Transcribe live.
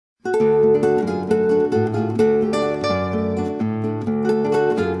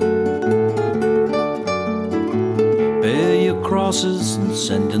crosses and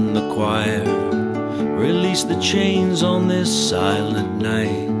send in the choir. Release the chains on this silent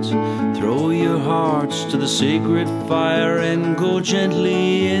night. Throw your hearts to the sacred fire and go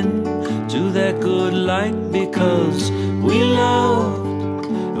gently in to that good light. Because we loved,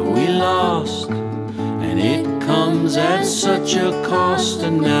 we lost, and it comes at such a cost.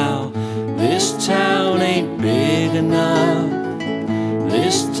 And now this town ain't big enough.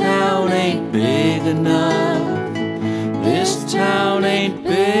 This town ain't big enough. This town ain't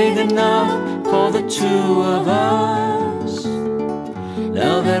big enough for the two of us,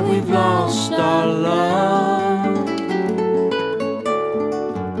 now that we've lost our love.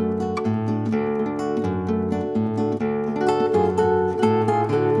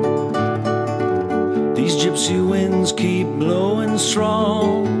 These gypsy winds keep blowing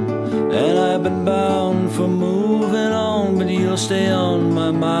strong, and I've been bound for moving on, but you'll stay on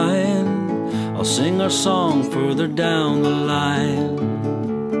my mind. I'll sing our song further down the line.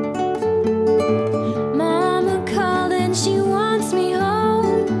 Mama called and she wants me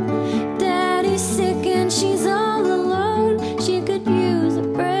home. Daddy's sick and she's all alone. She could use a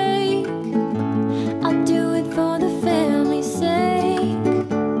break. I'll do it for the family's sake.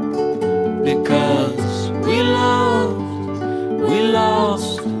 Because we loved, we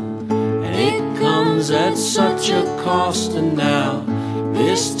lost, and it comes at such a cost. And now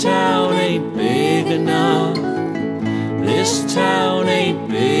this town ain't big enough. This town ain't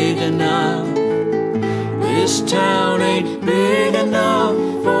big enough. This town ain't big enough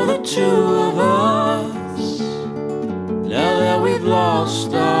for the two of us, now that we've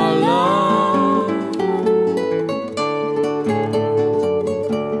lost our love.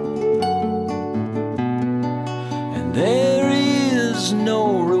 And there is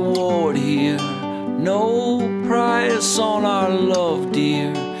no reward here, no price on our love,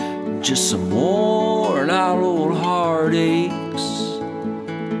 dear. Just some worn out old heartaches.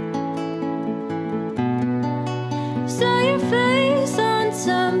 Saw your face on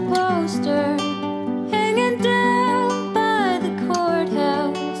some poster hanging down by the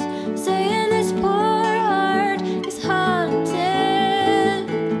courthouse, saying this poor heart is haunted,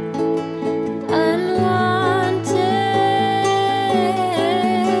 unwanted.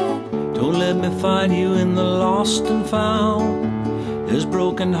 Don't let me find you in the lost and found. There's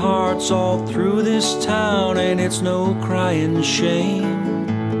broken hearts all through this town, and it's no crying shame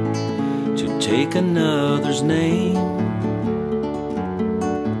to take another's name.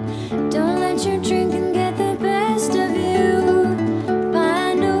 Don't let your drinking get the best of you.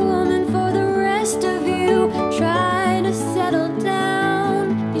 Find a woman for the rest of you. Try to settle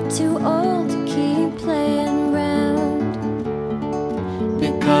down. You're too old to keep playing around.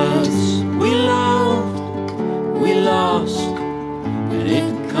 Because we loved, we lost, and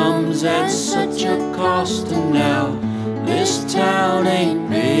it comes at such a cost. And now this town ain't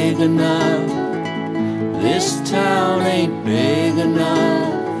big enough. This town ain't big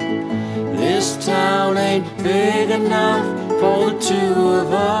enough. This town ain't big enough for the two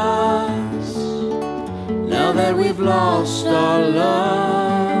of us, now that we've lost our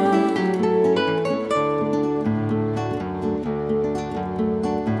love.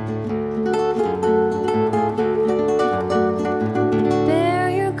 Bear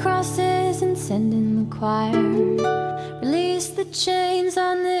your crosses and send in the choir. Release the chains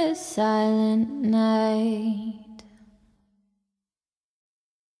on this silent night.